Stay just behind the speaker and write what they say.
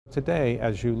Today,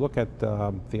 as you look at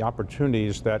the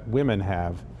opportunities that women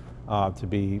have to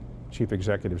be chief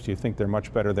executives, do you think they're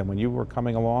much better than when you were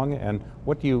coming along? And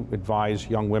what do you advise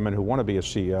young women who want to be a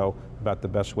CEO about the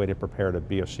best way to prepare to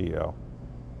be a CEO?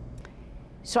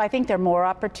 So I think there are more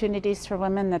opportunities for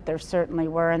women than there certainly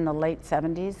were in the late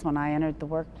 70s when I entered the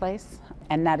workplace,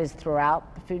 and that is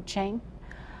throughout the food chain.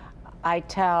 I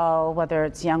tell whether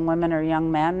it's young women or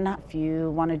young men, if you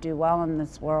want to do well in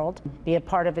this world, be a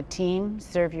part of a team,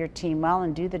 serve your team well,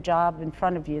 and do the job in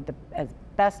front of you as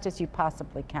best as you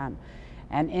possibly can.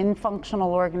 And in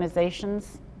functional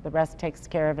organizations, the rest takes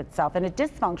care of itself. In a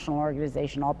dysfunctional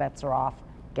organization, all bets are off.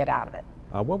 Get out of it.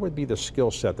 What would be the skill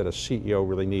set that a CEO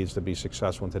really needs to be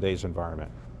successful in today's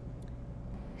environment?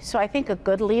 So I think a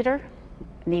good leader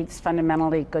needs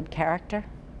fundamentally good character.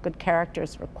 Good character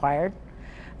is required.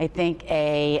 I think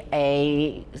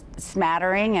a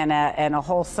smattering and a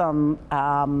wholesome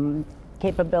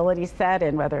capability set,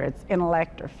 and whether it's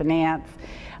intellect or finance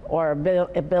or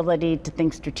ability to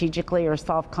think strategically or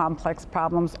solve complex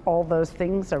problems, all those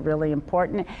things are really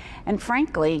important. And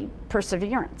frankly,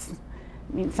 perseverance.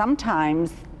 I mean,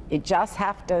 sometimes you just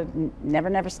have to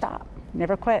never stop,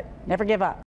 never quit, never give up.